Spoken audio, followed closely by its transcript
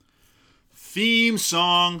Theme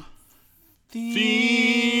song.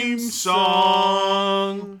 This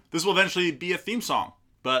will eventually be a theme song,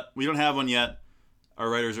 but we don't have one yet. Our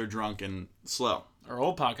writers are drunk and slow. Our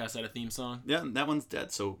old podcast had a theme song. Yeah, that one's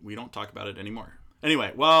dead, so we don't talk about it anymore.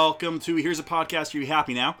 Anyway, welcome to Here's a Podcast. Are you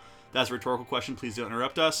happy now? That's a rhetorical question. Please don't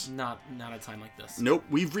interrupt us. Not a time like this. Nope.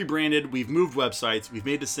 We've rebranded. We've moved websites. We've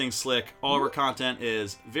made this thing slick. All of our content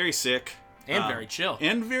is very sick. And very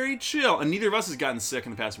chill. And neither of us has gotten sick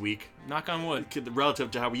in the past week. Knock on wood.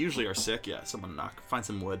 Relative to how we usually are sick. Yeah, someone find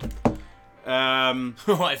some wood.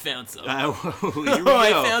 I found some. Here we go.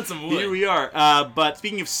 I found some wood. Here we are. But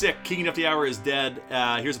speaking of sick, Kicking Up the Hour is dead.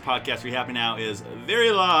 Here's a Podcast. Are you happy now? Is very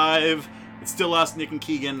live. It's still us, Nick and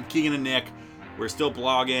Keegan and Nick. We're still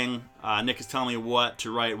blogging. Nick is telling me what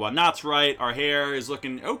to write, what not to write. Our hair is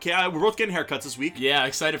looking okay. We're both getting haircuts this week. Yeah,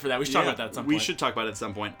 excited for that. We should talk about that at some point. We should talk about it at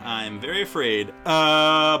some point. I'm very afraid.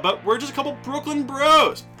 But we're just a couple Brooklyn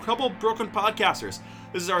bros. A couple Brooklyn podcasters.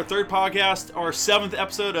 This is our third podcast, our 7th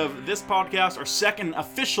episode of this podcast, our second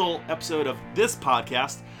official episode of this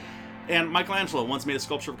podcast. And Michelangelo once made a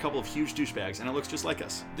sculpture of a couple of huge douchebags, and it looks just like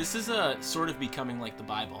us. This is sort of becoming like the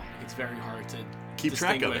Bible. It's very hard to keep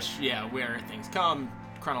track of it. Yeah, where things come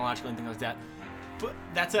chronologically and things like that. But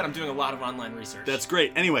that said, I'm doing a lot of online research. That's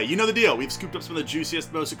great. Anyway, you know the deal. We've scooped up some of the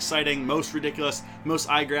juiciest, most exciting, most ridiculous, most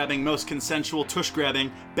eye-grabbing, most consensual,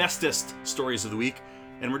 tush-grabbing, bestest stories of the week.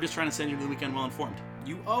 And we're just trying to send you to the weekend well-informed.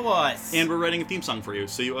 You owe us. And we're writing a theme song for you,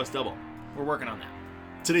 so you owe us double. We're working on that.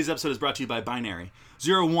 Today's episode is brought to you by Binary.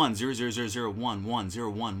 01000011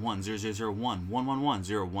 101100001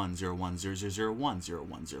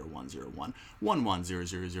 11101001001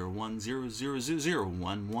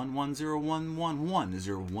 11000100001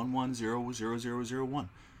 1101101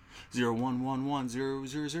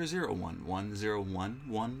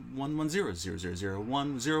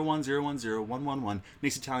 011000001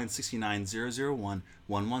 Nick's Italian 69001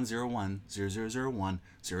 1101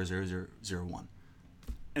 0001.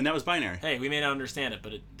 And that was Binary. Hey, we may not understand it,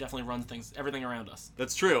 but it definitely runs everything around us.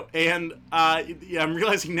 That's true. And I'm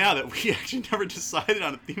realizing now that we actually never decided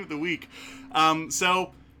on a theme of the week.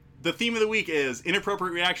 So the theme of the week is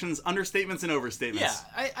inappropriate reactions, understatements, and overstatements. Yeah,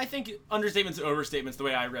 I think understatements and overstatements, the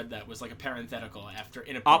way I read that, was like a parenthetical after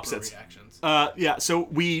inappropriate reactions. Yeah, so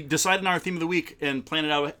we decided on our theme of the week and planned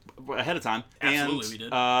it out ahead of time. Absolutely, and, we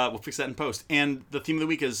did. We'll fix that in post. And the theme of the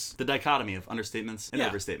week is the dichotomy of understatements and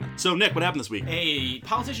overstatements. So, Nick, what happened this week? A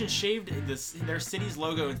politician shaved their city's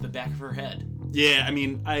logo into the back of her head. Yeah, I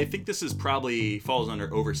mean, I think this is probably falls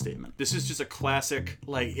under overstatement. This is just a classic,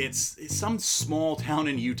 like, it's some small town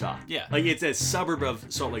in Utah. Yeah. Like, it's a suburb of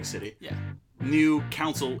Salt Lake City. Yeah. New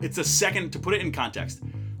council. It's a second, to put it in context,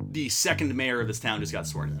 the second mayor of this town just got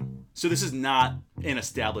sworn in. So this is not an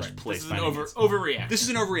established place. This is an overreaction. This is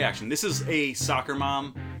an overreaction. This is a soccer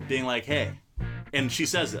mom being like, hey, and she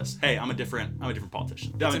says this, hey, I'm a different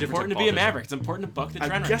politician. It's important to be a maverick. It's important to buck the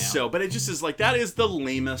trend right now. I guess so, but it just is like, that is the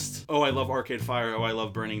lamest, oh, I love Arcade Fire, oh, I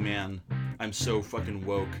love Burning Man, I'm so fucking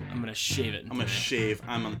woke. I'm gonna shave it. I'm gonna shave.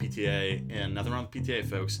 I'm on the PTA, and nothing wrong with PTA,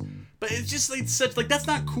 folks. But it's just like such, like, that's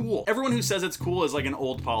not cool. Everyone who says it's cool is like an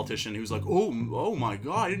old politician who's like, oh my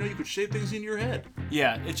god, I didn't know you could shave things in your head.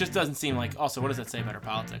 Yeah, it just doesn't seem like. Also, what does that say about her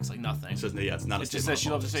politics? Like nothing. It says, yeah, it's not. It just says she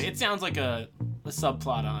loves to say. It sounds like a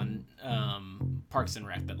subplot on Parks and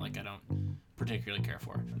Rec that like I don't particularly care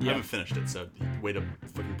for. I haven't finished it, so way to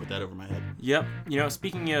fucking put that over my head. Yep. You know,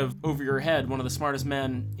 speaking of over your head, one of the smartest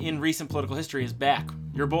men in recent political history is back.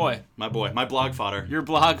 Your boy. My blog fodder. Your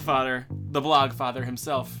blog father, the blog father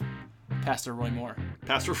himself, Pastor Roy Moore.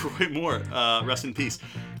 Pastor Roy Moore, rest in peace.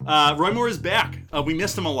 Roy Moore is back. We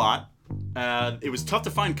missed him a lot. It was tough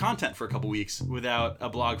to find content for a couple weeks without a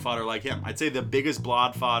blog fodder like him. I'd say the biggest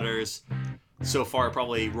blog fodders so far are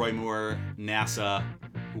probably Roy Moore, NASA.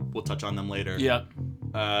 We'll touch on them later. Yep.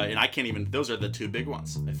 And I can't even, those are the two big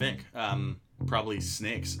ones, I think. Probably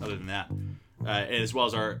Snakes, other than that. As well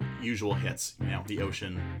as our usual hits, you know, the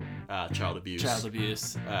ocean, child abuse.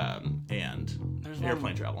 And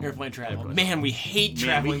airplane travel. Airplane travel. Man, we hate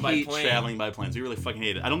traveling by plane. Traveling by planes. We really fucking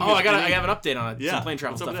hate it. I don't. I have an update on it. Yeah. Some plane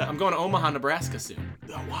travel stuff. I'm going to Omaha, Nebraska soon.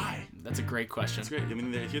 Why? That's a great question. That's great. I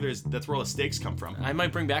mean, that's where all the steaks come from. I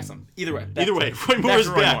might bring back some. Either way, Roy Moore is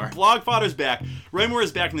back. Blog fodder's back. Roy Moore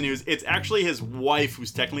is back in the news. It's actually his wife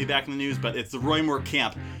who's technically back in the news, but it's the Roy Moore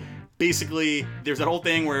camp. Basically, there's that whole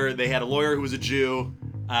thing where they had a lawyer who was a Jew,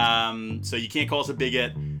 so you can't call us a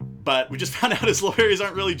bigot. But we just found out his lawyers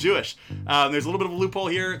aren't really Jewish. There's a little bit of a loophole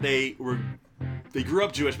here. They grew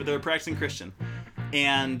up Jewish, but they were practicing Christian.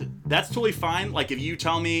 And that's totally fine. Like, if you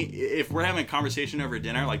tell me, if we're having a conversation over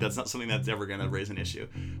dinner, like, that's not something that's ever going to raise an issue.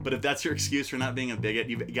 But if that's your excuse for not being a bigot,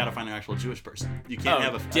 you've got to find an actual Jewish person. You can't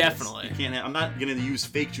have a... Definitely. You can't have, I'm not going to use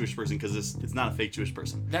fake Jewish person because it's not a fake Jewish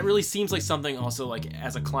person. That really seems like something also, like,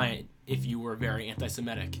 as a client, if you were very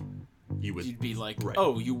anti-Semitic, you'd be like, right.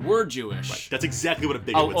 Oh, you were Jewish. Right. That's exactly what a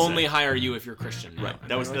bigot would say. I'll only hire you if you're Christian. Right.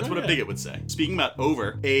 That's what a bigot would say. Speaking about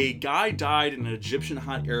over, a guy died in an Egyptian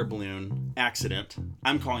hot air balloon accident.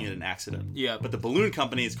 I'm calling it an accident. Yeah. But the balloon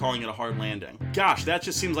company is calling it a hard landing. Gosh, that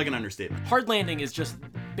just seems like an understatement. Hard landing is just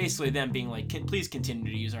basically them being like, please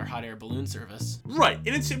continue to use our hot air balloon service. Right.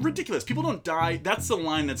 And it's ridiculous. People don't die. That's the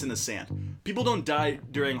line that's in the sand. People don't die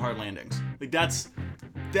during hard landings. Like, that's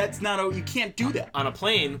not, you can't do that. On a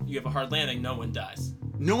plane, you have a hard landing, no one dies.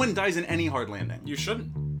 No one dies in any hard landing. You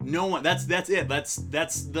shouldn't. No one. That's it. That's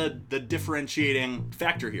the differentiating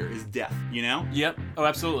factor here is death. You know? Yep. Oh,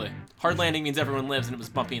 absolutely. Hard landing means everyone lives, and it was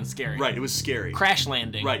bumpy and scary. Right. It was scary. Crash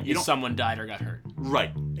landing. Right. If someone died or got hurt.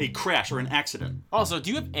 Right. A crash or an accident. Also, do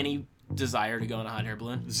you have any desire to go on a hot air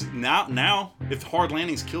balloon? Now, if hard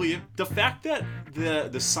landings kill you, the fact that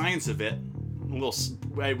the science of it.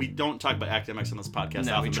 We don't talk about academics on this podcast.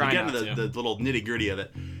 No, often, we but try we get not into the little nitty gritty of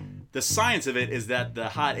it. The science of it is that the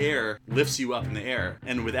hot air lifts you up in the air,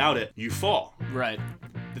 and without it, you fall. Right.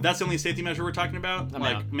 That's the only safety measure we're talking about? I'm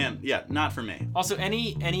like, out. Man, yeah, not for me. Also,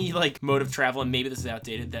 any like mode of travel, and maybe this is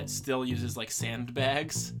outdated, that still uses like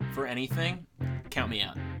sandbags for anything, count me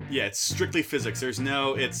out. Yeah, it's strictly physics.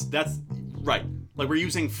 That's right. Like, we're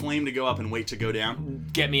using flame to go up and weight to go down.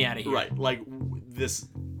 Get me out of here. Right. Like, this.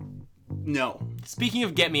 No. Speaking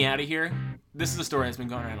of get me out of here, this is a story that's been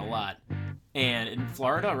going around a lot. And in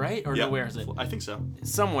Florida, right? Or Yep. no, where is it? I think so.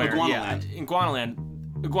 Somewhere. Iguanaland. Yeah. In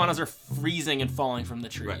Iguanaland, iguanas are freezing and falling from the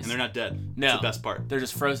trees. Right, and they're not dead. No. That's the best part. They're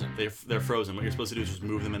just frozen. They're frozen. What you're supposed to do is just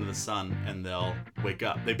move them into the sun, and they'll wake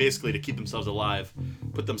up. They basically, to keep themselves alive,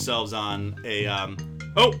 put themselves on a...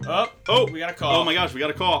 We got a call. Oh my gosh, we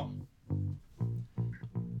got a call.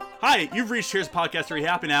 Hi, you've reached Here's a Podcast Are You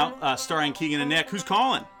Happy Now, starring Keegan and Nick. Who's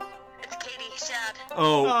calling? It's Katie Shad.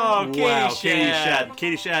 Oh, wow, Katie Katie Shad. Shad.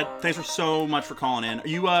 Katie Shad, thanks so much for calling in. Are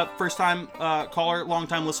you a first-time caller,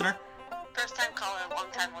 long-time listener? First time caller, long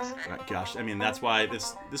time listener. Gosh, I mean, that's why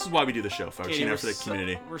this is why we do the show, folks. Katie, for the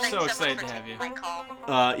community. We're Thanks so much excited for to have you. taking my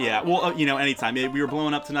call. Yeah, well, anytime. We were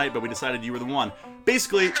blowing up tonight, but we decided you were the one.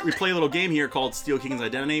 Basically, we play a little game here called Steal Keegan's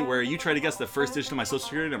Identity, where you try to guess the first digit of my social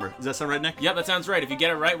security number. Does that sound right, Nick? Yep, that sounds right. If you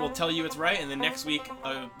get it right, we'll tell you it's right, and then next week,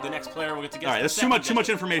 the next player will get to guess. All right, that's too much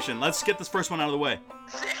information. Let's get this first one out of the way.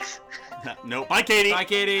 6. No, bye, Katie. Bye,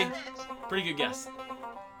 Katie. Pretty good guess.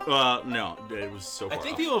 No, it was so far I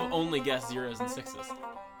think off. people have only guessed 0s and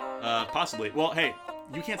 6s. Possibly. Well, hey,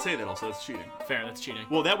 you can't say that. Also, that's cheating. Fair, that's cheating.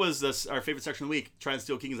 Well, that was our favorite section of the week. Try and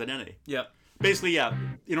steal Keegan's identity. Yep. Basically, yeah.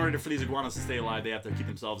 In order for these iguanas to stay alive, they have to keep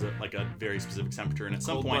themselves at like a very specific temperature, and at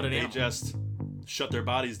some point, Cold-blooded they animal. just shut their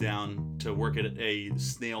bodies down to work at a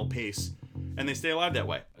snail pace, and they stay alive that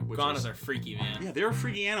way. Iguanas are freaky, man. Yeah, they're a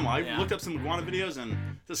freaky animal. I Yeah. looked up some iguana videos, and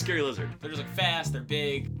it's a scary lizard. They're just like fast, they're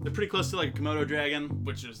big, They're pretty close to like a Komodo dragon.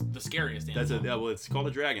 which is the scariest animal. That's well, it's called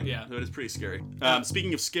a dragon. Yeah. So it is pretty scary.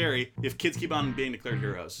 Speaking of scary, if kids keep on being declared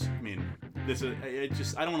heroes, I mean, I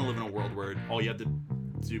don't want to live in a world where all you have to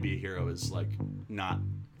do to be a hero is like not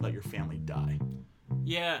let your family die.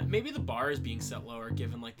 Yeah, maybe the bar is being set lower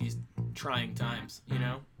given like these trying times, you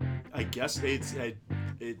know? I guess I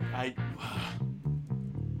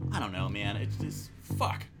don't know, man. It's just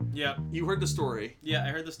fuck. Yep. You heard the story. Yeah, I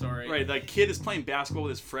heard the story. Right, the kid is playing basketball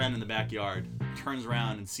with his friend in the backyard, turns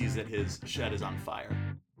around and sees that his shed is on fire.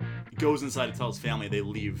 He goes inside to tell his family. They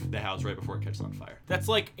leave the house right before it catches on fire. That's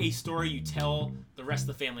like a story you tell the rest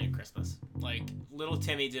of the family at Christmas. Like, little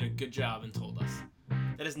Timmy did a good job and told us.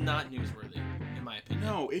 That is not newsworthy, in my opinion.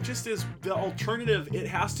 No, it just is the alternative.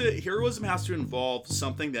 Heroism has to involve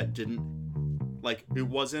something that it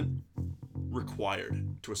wasn't required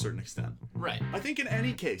to a certain extent. Right. I think in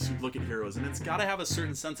any case, you look at heroes, and it's got to have a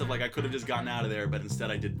certain sense of like, I could have just gotten out of there, but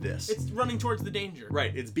instead I did this. It's running towards the danger.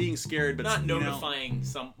 Right, it's being scared, but Not you know, notifying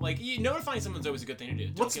notifying someone's always a good thing to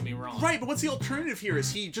do. Don't get me wrong. Right, but what's the alternative here?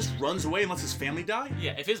 Is he just runs away and lets his family die?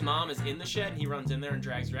 Yeah, if his mom is in the shed and he runs in there and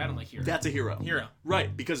drags her out, I'm like, hero. That's a hero. Hero.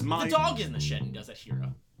 Right, because The dog is in the shed and he does that,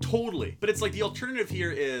 hero. Totally. But it's like the alternative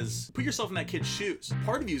here is put yourself in that kid's shoes.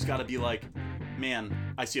 Part of you's got to be like, man,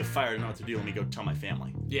 I see a fire, I don't know what to do. Let me go tell my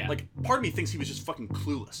family. Yeah. Like, part of me thinks he was just fucking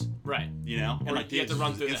clueless. Right. You know? Or like you have to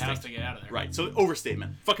run through the instinct. house to get out of there. Right. So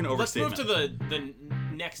overstatement. Fucking Let's overstatement. move to the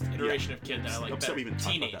next iteration of kid that I like upset better. we even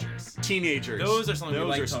talked about that. Teenagers. Teenagers. Those are something we Those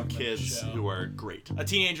like are some talking about in the kids show. who are great. A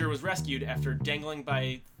teenager was rescued after dangling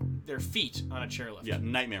by their feet on a chairlift. Yeah,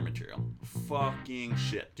 nightmare material. Fucking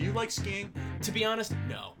shit. Do you like skiing? To be honest,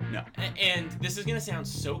 no. No. And this is gonna sound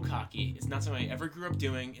so cocky. It's not something I ever grew up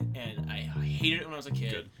doing, and I hated it when I was a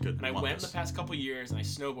kid. Good. And I Love went this. in the past couple years, and I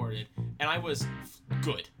snowboarded, and I was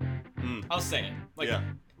good. Mm. I'll say it. Like, Yeah.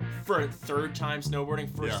 for a third time snowboarding,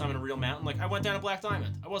 first Yeah. time in a real mountain, like, I went down a Black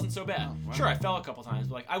Diamond. I wasn't so bad. Oh, wow. Sure, I fell a couple times,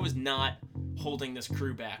 but, like, I was not holding this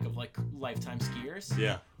crew back of, like, lifetime skiers.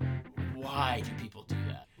 Yeah. Why do people do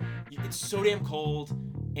that? It's so damn cold,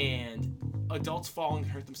 and adults fall and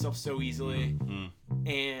hurt themselves so easily. Mm.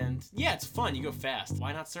 And yeah, it's fun. You go fast.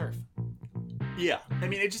 Why not surf? Yeah. I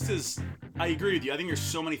mean, it just is. I agree with you. I think there's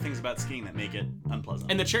so many things about skiing that make it unpleasant.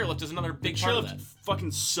 And the chairlift is another big part of that. Chairlift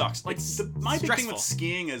fucking sucks. Like, It's my big thing stressful. with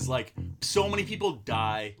skiing is, like, so many people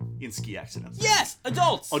die in ski accidents. Yes,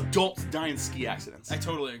 adults. Adults die in ski accidents. I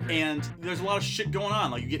totally agree. And there's a lot of shit going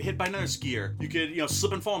on. Like, you get hit by another skier. You could,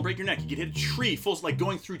 slip and fall and break your neck. You could hit a tree. Like,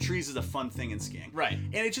 going through trees is a fun thing in skiing. Right.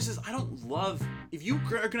 And it just is, I don't love, if you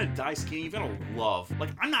are gonna die skiing, you've gotta love. Like,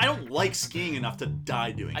 I don't like skiing enough to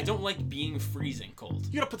die doing I it. don't like being freezing cold.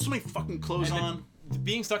 You gotta put so many fucking clothes And on.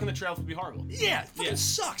 being stuck in the trail would be horrible. Yeah, it fucking Yeah.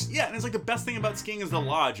 sucks. Yeah, and it's like the best thing about skiing is the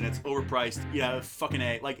lodge, and it's overpriced. Yeah, fucking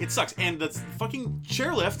A. Like, it sucks. And the fucking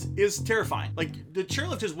chairlift is terrifying. Like, the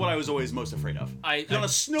chairlift is what I was always most afraid of. 'Cause on a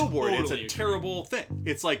snowboard, totally it's a agree. terrible thing.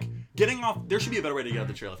 It's like getting off. There should be a better way to get off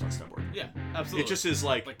the chairlift on a snowboard. Yeah, absolutely. It just is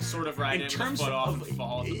like. like sort of riding in it with terms a foot off of and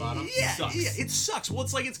fall at the bottom. yeah, Sucks. yeah, it sucks. Well,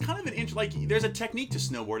 it's kind of an inch. Like, there's a technique to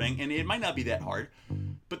snowboarding, and it might not be that hard,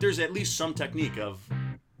 but there's at least some technique of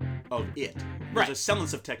it. There's Right. a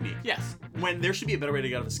semblance of technique. Yes. When there should be a better way to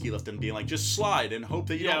get off a ski lift than being like, just slide and hope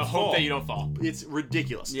that you Yeah, don't hope fall. that you don't fall. It's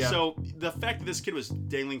ridiculous. Yeah. So the fact that this kid was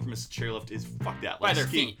dangling from his chairlift is fuck that. By Like, their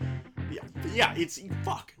skiing- feet. Yeah, it's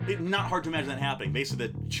fuck. It's not hard to imagine that happening. Basically,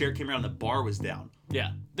 the chair came around, and the bar was down.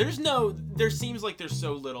 Yeah. There seems like there's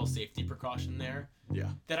so little safety precaution there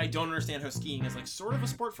Yeah. that I don't understand how skiing is like sort of a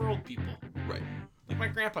sport for old people. Right. Like my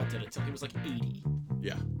grandpa did it till he was like 80.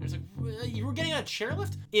 Yeah. It was like, you were getting on a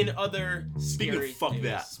chairlift? In other Speaking of scary fuck news.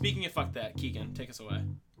 that. Speaking of fuck that, Keegan, take us away.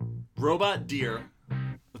 Robot deer.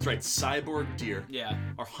 That's right. Cyborg deer Yeah.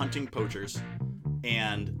 are hunting poachers,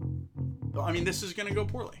 and I mean, this is gonna go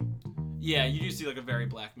poorly. Yeah, you do see like a very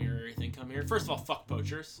Black Mirror thing come here. First of all, fuck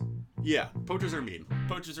poachers. Yeah, poachers are mean.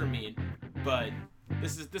 Poachers are mean, but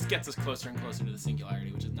this gets us closer and closer to the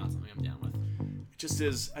singularity, which is not something I'm down with. It just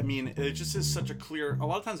is. I mean, it just is such a clear. A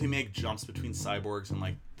lot of times we make jumps between cyborgs, and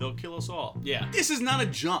like they'll kill us all. Yeah. This is not a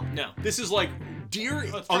jump. No. This is like deer,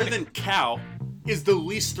 Oh, it's other trying than cow, is the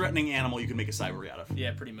least threatening animal you can make a cyborg out of.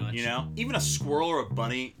 Yeah, pretty much. You know, even a squirrel or a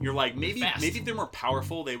bunny, you're like maybe fast. if they're more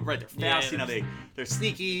powerful, they're fast. Yeah, you know, they're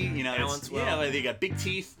sneaky. You know, balance well. yeah, like they got big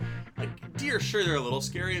teeth. Like deer, sure they're a little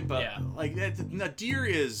scary, but Yeah. like no, deer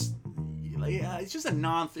is. Like, it's just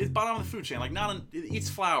it's bottom of the food chain. Like it eats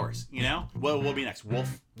flowers. You know. What will be next?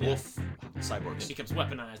 Wolf cyborgs. It becomes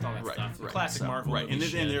weaponized, all that Right, stuff. The right. classic So, Marvel right, movie and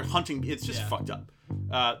shit. they're hunting. It's just Yeah. fucked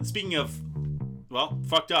up. Speaking of, well,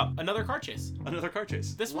 fucked up. Another car chase. Another car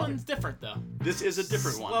chase. This Love one's it. different though. This is a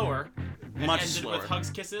different one. Slower. And Much ended slower. with hugs,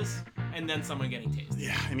 kisses, and then someone getting tased.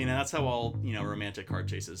 Yeah, I mean, and that's how all romantic car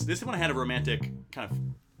chases. This one had a romantic kind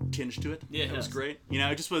of tinge to it. Yeah, it was yes. great.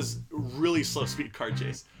 It just was really slow speed car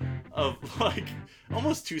chase, of like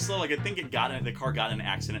almost too slow. Like I think the car got in an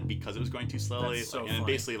accident because it was going too slowly. That's so and funny.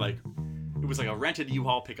 basically like it was like a rented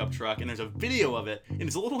U-Haul pickup truck, and there's a video of it, and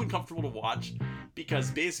it's a little uncomfortable to watch because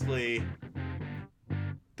basically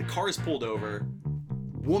the car is pulled over.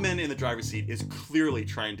 Woman in the driver's seat is clearly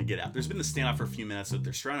trying to get out. There's been the standoff for a few minutes. So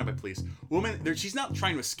they're surrounded by police. She's not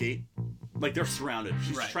trying to escape. Like they're surrounded.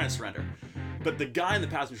 She's Right. trying to surrender. But the guy in the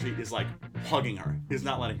passenger seat is like hugging her, is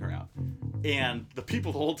not letting her out. And the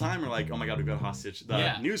people the whole time are like, "Oh my God, we've got a hostage." The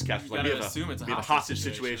Yeah. newscasters You like, gotta assume it's a we have a hostage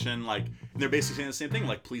hostage situation. Like, and they're basically saying the same thing.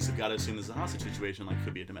 Like, police have got to assume this is a hostage situation. Like,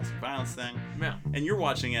 could be a domestic violence thing. Yeah. And you're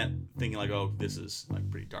watching it thinking like, "Oh, this is like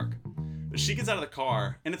pretty dark." But she gets out of the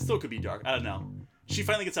car, and it still could be dark. I don't know. She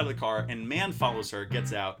finally gets out of the car, and man follows her,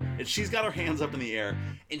 gets out, and she's got her hands up in the air,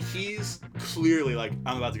 and he's clearly like,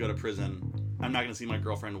 "I'm about to go to prison. I'm not going to see my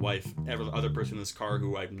girlfriend, wife, every other person in this car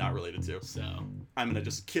who I'm not related to. So. I'm going to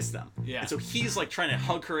just kiss them." Yeah. And so he's like trying to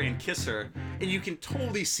hug her and kiss her, and you can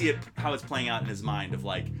totally see it how it's playing out in his mind of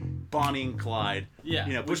like Bonnie and Clyde. Yeah,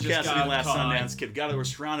 You know, we Butch just Cassidy got Last caught. Sundance Kid. We're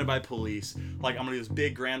surrounded by police. Like, I'm going to do this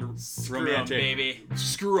big, grand, Screw 'em, romantic. baby.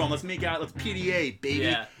 Screw 'em. Let's make out. Let's PDA, baby.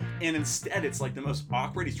 Yeah. And instead, it's like the most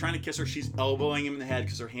awkward. He's trying to kiss her. She's elbowing him in the head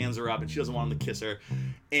because her hands are up and she doesn't want him to kiss her.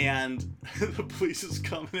 And the police is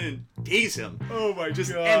coming in and tase him. Oh my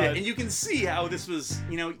Just god. end it. And you can see how this was,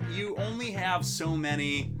 you only have so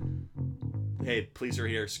many, hey, police are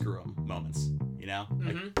here, screw them moments,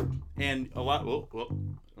 and a lot, whoa, I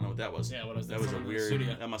don't know what that was. Yeah, what was that? That was a Someone in the weird,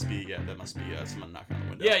 studio. that must be someone knocking on the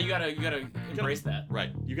window. Yeah, you gotta embrace that.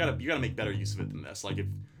 Right. You gotta make better use of it than this. Like, if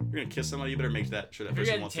you're gonna kiss somebody, you better make sure that If you're person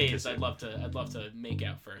getting wants to kiss tased, you. I'd love to make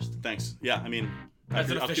out first. Thanks. Yeah, I mean, That's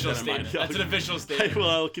an I'll keep official that in mind. statement. That's an official statement. Well,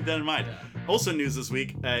 I'll keep that in mind. Yeah. Also, news this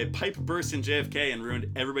week: a pipe burst in JFK and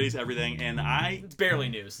ruined everybody's everything. And It's barely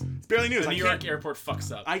news. it's barely news. The New York airport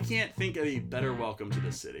fucks up. I can't think of a better welcome to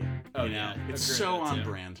this city. Oh, you know? yeah. It's Agree so with that, on too.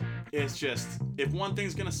 brand. It's just, if one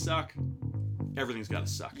thing's gonna suck, everything's gotta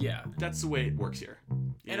suck. Yeah. That's the way it works here.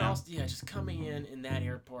 You And know? also, yeah, just coming in that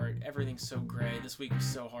airport, everything's so gray. This week was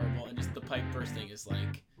so horrible, and just the pipe bursting is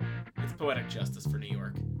like, it's poetic justice for New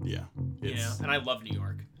York. Yeah. You know, and I love New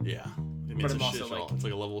York. Yeah. I mean, But it's I'm a also, shithole. like- It's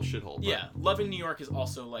like a level shithole. But Yeah, loving New York is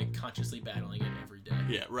also like consciously battling it every day.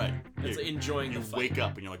 Yeah, right. It's You- enjoying you the fight. wake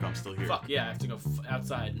up and you're like, I'm still here. Fuck yeah, I have to go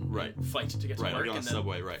outside and Right. fight to get to Right, or work, get on and the then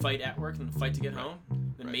subway, right. fight at work, and then fight to get Right. home.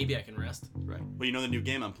 Then Right. maybe I can rest. Right. Well, you know the new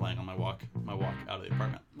game I'm playing on my walk out of the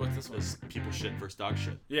apartment What's this one? is people shit versus dog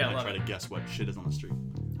shit. Yeah, And I love try it. to guess what shit is on the street. I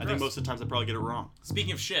Gross. think most of the times I probably get it wrong.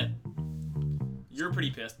 Speaking of shit, you're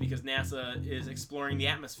pretty pissed because NASA is exploring the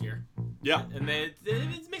atmosphere, Yeah. and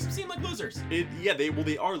it makes them seem like losers.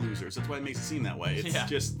 They are losers. That's why it makes it seem that way. It's Yeah.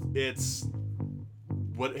 it's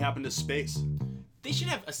what happened to space. They should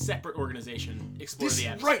have a separate organization explore the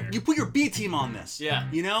atmosphere. Right, you put your B team on this. Yeah.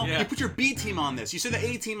 You know? Yeah. You put your B team on this. You send the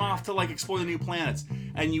A team off to like explore the new planets,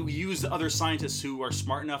 and you use the other scientists who are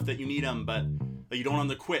smart enough that you need them, but that you don't want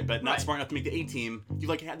them to quit, but not Right. smart enough to make the A team. You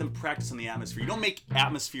like had them practice on the atmosphere. You don't make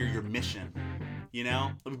atmosphere your mission. You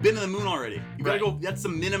know? We've been to the moon already. You gotta Right. go. That's the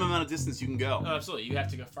minimum amount of distance you can go. Oh, absolutely, you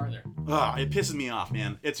have to go farther. It pisses me off,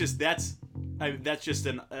 man. It's just that's just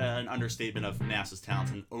an understatement of NASA's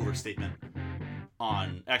talents, an overstatement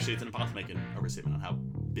on. Actually, it's impossible to make an overstatement on how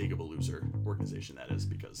big of a loser organization that is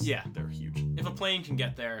because Yeah. they're huge. If a plane can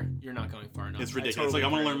get there, you're not going far enough. It's I ridiculous. totally It's like I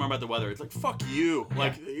want to agree. learn more about the weather. It's like fuck you. Yeah.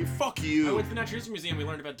 Like fuck I you. went to the Natural History Museum. We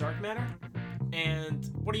learned about dark matter, and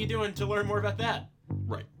what are you doing to learn more about that?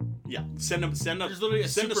 Right. Yeah. Send them. There's literally a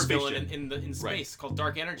send super villain spaceship. in space called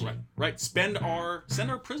Dark Energy. Right. Send our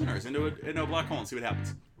prisoners into a black hole and see what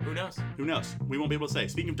happens. Who knows? Who knows? We won't be able to say.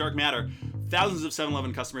 Speaking of dark matter, thousands of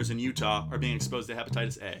 7-Eleven customers in Utah are being exposed to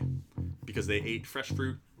hepatitis A because they ate fresh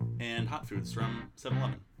fruit and hot foods from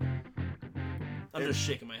 7-Eleven. I'm just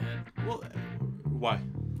shaking my head. Well, why?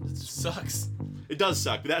 It just sucks. It does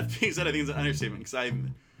suck, but that being said, I think it's an understatement because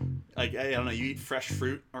I don't know, you eat fresh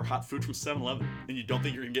fruit or hot food from 7-Eleven and you don't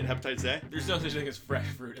think you're gonna get hepatitis A? There's no such thing as fresh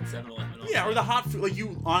fruit at 7-Eleven. Yeah, or the hot food. Like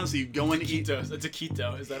you honestly go in and eat. Taquitos. A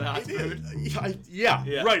taquito. Is that a hot food? Yeah,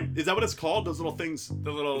 Yeah. right. Is that what it's called? Those little things.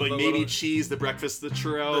 The little, Like the maybe little, cheese, the breakfast, the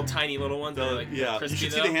churro. the tiny little ones. that are like yeah, crispy, you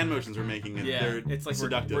should see though. the hand motions we're making. And Yeah, they're it's like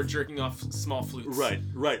seductive. we're jerking off small flutes. Right,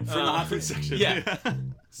 from the hot food section. yeah.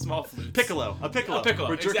 Small flutes. Piccolo, a piccolo. A piccolo,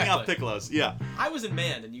 We're jerking off exactly. piccolos. Yeah. I was in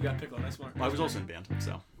band and you got piccolo. Nice one. Well, I was also in band,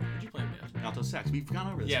 so Did you play in band? alto sax. We've gone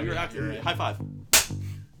over this. Yeah, we were we have, acting. you're right. High five.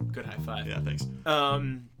 Good high five. Yeah, thanks.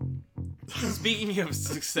 Speaking of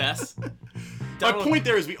success, My Donald- point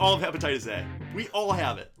there is we all have hepatitis A. We all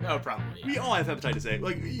have it. Oh, probably. We all have hepatitis A.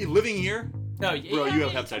 Like living here. No, yeah, Bro, you have you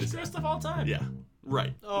touch hepatitis A. gross stuff all the time. Yeah.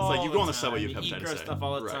 Right. All it's like you go on the time. subway, you have eat hepatitis gross A. stuff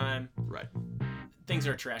all the Right. time. Right. Things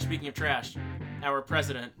are trash. Speaking of trash, our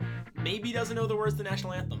president maybe doesn't know the words to the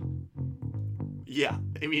national anthem. Yeah.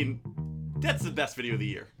 I mean, that's the best video of the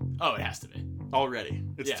year. Oh, it has to be. Already.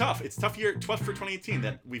 It's Yeah. tough. It's tough year. Tough for 2018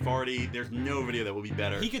 that there's no video that will be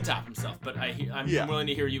better. He could top himself, but I'm Yeah. willing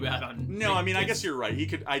to hear you out on. No, I mean, I guess you're right. He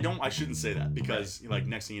could. I shouldn't say that because, like,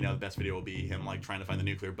 next thing you know, the best video will be him like trying to find the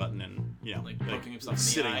nuclear button and Like, poking himself in the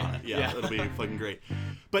sitting eye. on it. Yeah, Yeah. it'll be fucking great.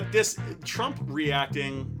 But this Trump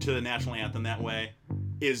reacting to the national anthem that way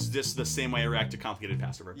is just the same way I react to complicated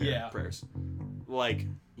Passover Yeah. prayers. Like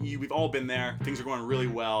we've all been there. Things are going really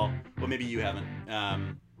well. Well, maybe you haven't.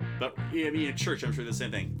 But yeah, I mean, in church, I'm sure the same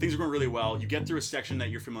thing. Things are going really well. You get through a section that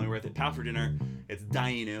you're familiar with. At Passover dinner, it's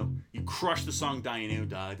Dayenu. You crush the song Dayenu,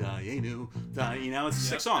 Dayenu, you know, it's a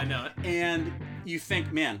sick Yep, song. I know it. And you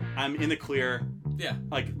think, man, I'm in the clear. Yeah.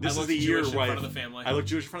 Like this I is look the year Jewish in where front of the family. I look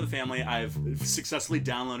Jewish in front of the family. I've successfully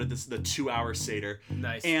downloaded the 2-hour Seder.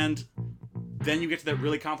 Nice. And then you get to that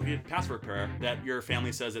really complicated password prayer that your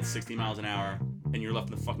family says at 60 miles an hour, and you're left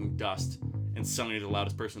in the fucking dust, and suddenly you're the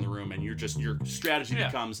loudest person in the room, and your strategy Yeah.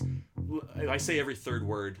 becomes, I say every third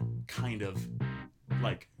word, kind of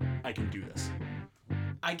like I can do this.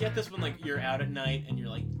 I get this when like you're out at night and you're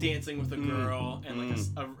like dancing with a girl and like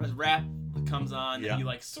a rap comes on and you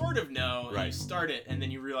like sort of know and you start it and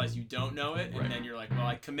then you realize you don't know it and then you're like, well,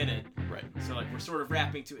 I committed. Right. So like we're sort of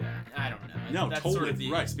rapping to it. I don't know. No, that's totally. sort of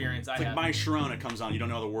the experience I it's have. like My Sharona comes on, you don't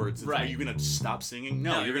know the words. It's Right. Are you gonna stop singing?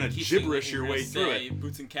 No, you're gonna keep gibberish singing, your you're way gonna through say it.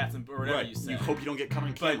 Boots and cats and or whatever Right. you say. You hope you don't get caught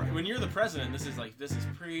on camera. But when you're the president, this is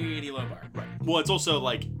pretty low bar. Right. Well, it's also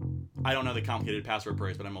like, I don't know the complicated password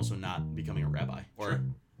prayers, but I'm also not becoming a rabbi or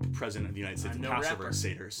president of the United States I'm of no Passover rapper.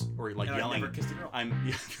 Seders or like And yelling. I've never kissed a girl.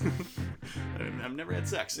 I've never had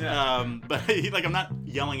sex. Yeah. But like I'm not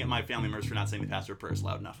yelling at my family members for not saying the password prayers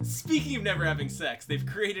loud enough. Speaking of never having sex, they've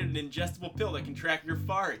created an ingestible pill that can track your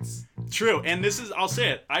farts. True, and this is, I'll say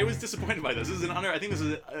it, I was disappointed by this. This is I think this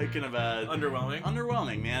is a kind of a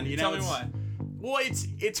Underwhelming, man. You know, Tell me why. Well,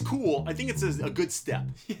 it's cool. I think it's a good step.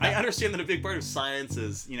 Yeah. I understand that a big part of science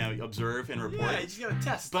is, observe and report. Yeah, you just gotta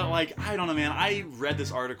test. But like, I don't know, man. I read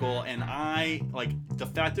this article and I like the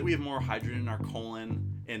fact that we have more hydrogen in our colon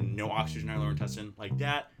and no oxygen in our lower intestine, like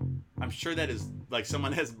that. I'm sure that is like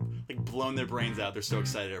someone has like blown their brains out. They're so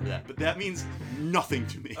excited over that. But that means nothing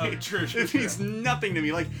to me. Oh, true. It means nothing to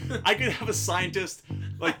me. Like I could have a scientist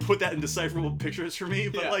like put that in decipherable pictures for me,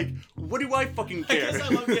 but like, what do I fucking care? I guess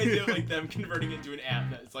I love the idea of like them converting it into an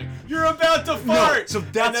app that's like, you're about to fart! So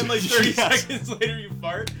that's and then like 30 yes. seconds later you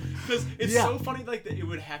fart. Because it's so funny like that it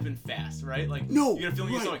would happen fast, right? Like you get a feeling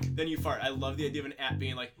in your stomach, then you fart. I love the idea of an app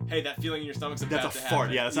being like, hey, that feeling in your stomach's about to happen. That's a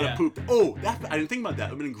fart. Yeah, that's not a poop. Oh, I didn't think about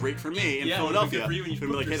that. It would have been great for me in Philadelphia. Good for you when you be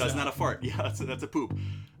like, hey, that's not a fart. Yeah, that's a poop.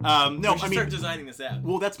 No, I mean, start designing this app.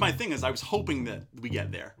 Well, that's my thing. Is I was hoping that we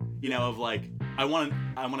get there. Of like, I want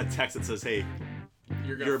a text that says, hey,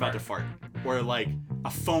 you're about to fart, or like a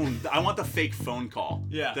phone. I want the fake phone call.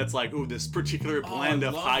 Yeah. That's like, ooh, this particular blend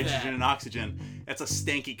of hydrogen and oxygen. That's a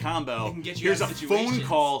stanky combo. It can get you Here's a out of phone situations.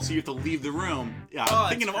 call, so you have to leave the room. Yeah, I'm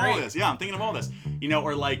thinking of all this. Yeah, I'm thinking of all this.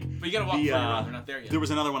 Or like. But you gotta walk before you run. We're not there yet. There was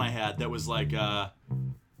another one I had that was like,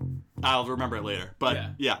 I'll remember it later. But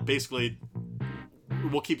yeah, basically,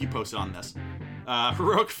 we'll keep you posted on this.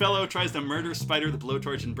 Heroic fellow tries to murder spider with a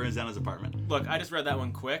blowtorch and burns down his apartment. Look, I just read that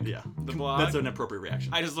one quick. Yeah. The blog. That's an appropriate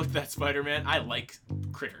reaction. I just looked at Spider-Man. I like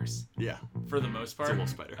critters. Yeah. For the most part. It's a wolf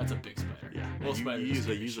spider. That's a big spider. Yeah. Wolf You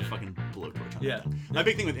spider. use a fucking blowtorch on Yeah. that thing. My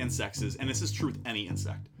big thing with insects is, and this is true with any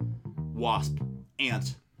insect, wasp,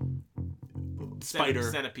 ant,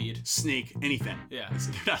 spider, centipede, snake, anything. Yeah.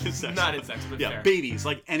 They're not insects. Not insects, but yeah, fair. babies,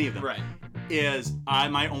 like any of them. Right.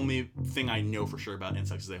 My only thing I know for sure about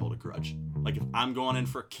insects is they hold a grudge. Like if I'm going in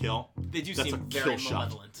for a kill, They do that's seem a very kill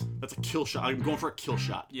malevolent. shot. That's a kill shot. I'm going for a kill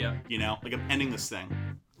shot. Yeah. Like I'm ending this thing.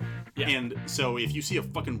 Yeah. And so if you see a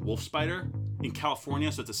fucking wolf spider in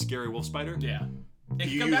California, so it's a scary wolf spider. Yeah. It can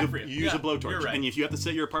You come use back a for you. you use a blowtorch, You're right. and if you have to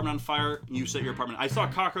set your apartment on fire, you set your apartment. I saw a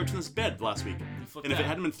cockroach in this bed last week, flipped and if it out.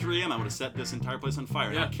 hadn't been 3 a.m., I would have set this entire place on fire.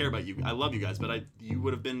 And I Yeah. don't care about you. I love you guys, but you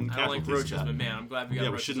would have been. I don't like casualties roaches, to that. but man, I'm glad we got Yeah,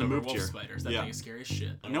 we roaches shouldn't have over moved wolf here. spiders. That Yeah. thing is scary as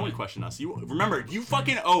shit. No one questioned us. You remember, you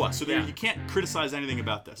fucking owe us, so Yeah. you can't criticize anything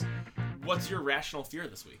about this. What's your rational fear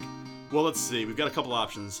this week? Well, let's see. We've got a couple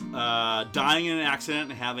options. Dying in an accident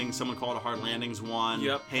and having someone call it a hard landing's one.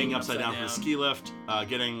 Yep. Hanging upside down from a ski lift.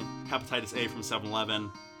 Getting hepatitis A from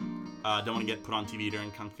 7-Eleven. Don't want to get put on TV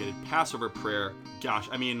during complicated Passover prayer. Gosh,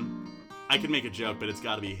 I mean, I could make a joke, but it's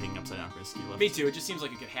got to be hanging upside down from a ski lift. Me too. It just seems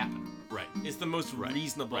like it could happen. Right. It's the most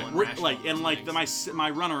reasonable and We're, rational. like, and like things. my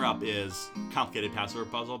runner-up is complicated Passover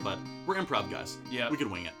puzzle, but we're improv guys. Yeah. We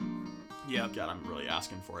could wing it. Yeah. God, I'm really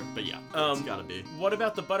asking for it, but yeah, it's got to be. What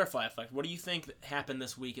about the butterfly effect? What do you think that happened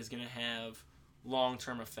this week is going to have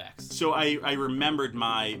long-term effects? So I remembered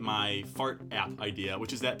my fart app idea,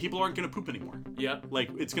 which is that people aren't going to poop anymore. Yep. Like,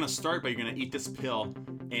 it's going to start by you're going to eat this pill,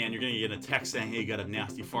 and you're going to get a text saying, hey, you got a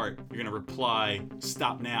nasty fart. You're going to reply,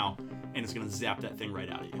 stop now, and it's going to zap that thing right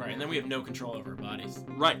out of you. Right, and then we have no control over our bodies.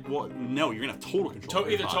 Right. Well, no, you're going to have total control over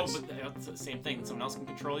your bodies. But it's the same thing. Someone else can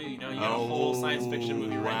control you. You know, you got a whole science fiction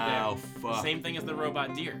movie right there. Fuck. Same thing as the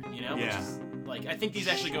robot deer. You know, Yeah. which is like I think these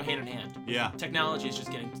actually go hand in hand. Yeah. Technology is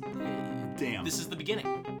just getting. Damn. This is the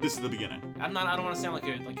beginning. This is the beginning. I don't want to sound like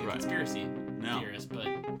a Right. conspiracy No. theorist, but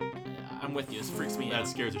I'm with you. This freaks me That out.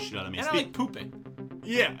 scares the shit out of me. And I like pooping.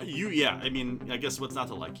 Yeah. I mean, I guess what's not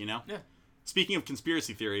to like, you know? Yeah. Speaking of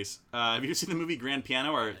conspiracy theories, have you seen the movie Grand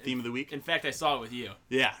Piano, our theme of the week? In fact, I saw it with you.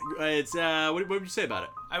 Yeah. It's, what would you say about it?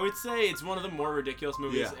 I would say it's one of the more ridiculous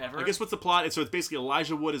movies ever. I guess what's the plot? So it's basically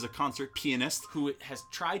Elijah Wood is a concert pianist. Who has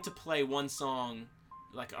tried to play one song,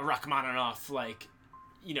 like a Rachmaninoff, like,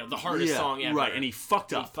 you know, the hardest song ever. Right, and he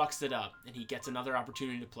fucked up. He fucks it up, and he gets another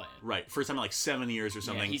opportunity to play it. Right, first time in like 7 years or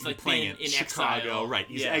something. he's, like, playing been it in Chicago. exile. Right,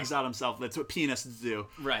 he's Yeah. exiled himself. That's what pianists do.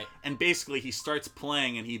 Right. And basically, he starts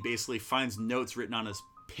playing, and he basically finds notes written on his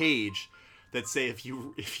page that say if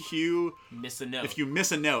you miss a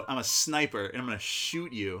note, I'm a sniper and I'm gonna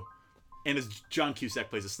shoot you. And it's John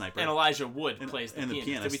Cusack plays a sniper. And Elijah Wood plays the pianist.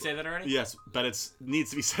 Did we say that already? Yes, but it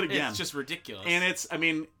needs to be said again. It's just ridiculous.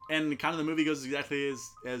 And and kind of the movie goes exactly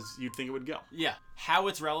as you'd think it would go. Yeah. How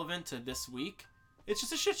it's relevant to this week, it's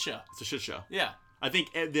just a shit show. It's a shit show. Yeah. I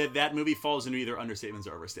think that movie falls into either understatements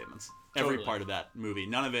or overstatements. Totally. Every part of that movie,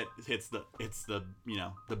 none of it hits the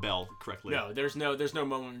bell correctly. No, there's no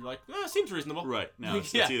moment where you're like, oh, it seems reasonable. Right. No,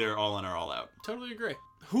 it's either all in or all out. Totally agree.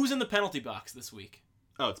 Who's in the penalty box this week?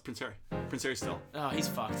 Oh, it's Prince Harry. Prince Harry still. Oh, he's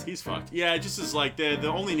fucked. He's fucked. Yeah, it just is like the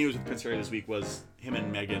only news with Prince Harry this week was him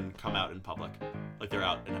and Meghan come out in public. Like they're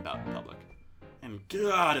out and about in public. And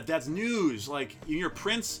God, if that's news, like you're a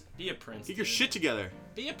prince. Be a prince. Get your shit together.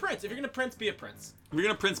 Be a prince. If you're gonna prince, be a prince. If you're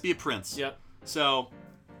gonna prince, be a prince. Yep. So,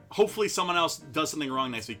 hopefully someone else does something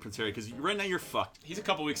wrong next week, Prince Harry, because right now you're fucked. He's a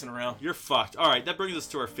couple weeks in a row. You're fucked. All right, that brings us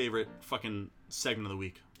to our favorite fucking segment of the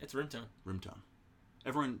week. It's Room Tone. Room Tone.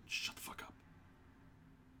 Everyone, shut the fuck up.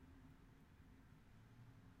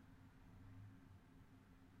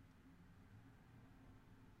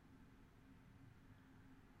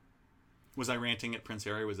 Was I ranting at Prince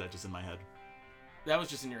Harry, or was that just in my head? That was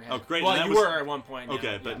just in your head. Oh, great. Well, you were at one point. Yeah.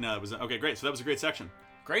 Okay, but no, it was... Okay, great. So that was a great section.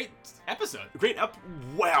 Great episode.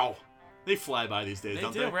 Wow. They fly by these days,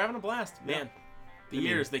 don't they? We're having a blast. Man, the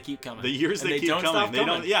years, they keep coming. The years, they keep don't coming. Stop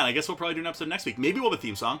coming. Yeah, and I guess we'll probably do an episode next week. Maybe we'll have a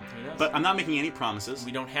theme song. But I'm not making any promises.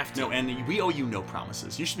 We don't have to. No, and we owe you no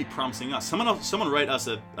promises. You should be promising us. Someone write us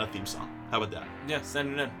a theme song. How about that? Yeah,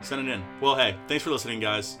 send it in. Send it in. Well, hey, thanks for listening,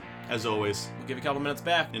 guys. As always. We'll give you a couple minutes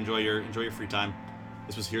back. Enjoy your free time.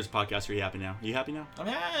 This was Here's a Podcast. Are you happy now? Are you happy now? I'm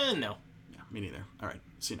happy. No. Yeah, me neither. All right.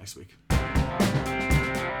 See you next week.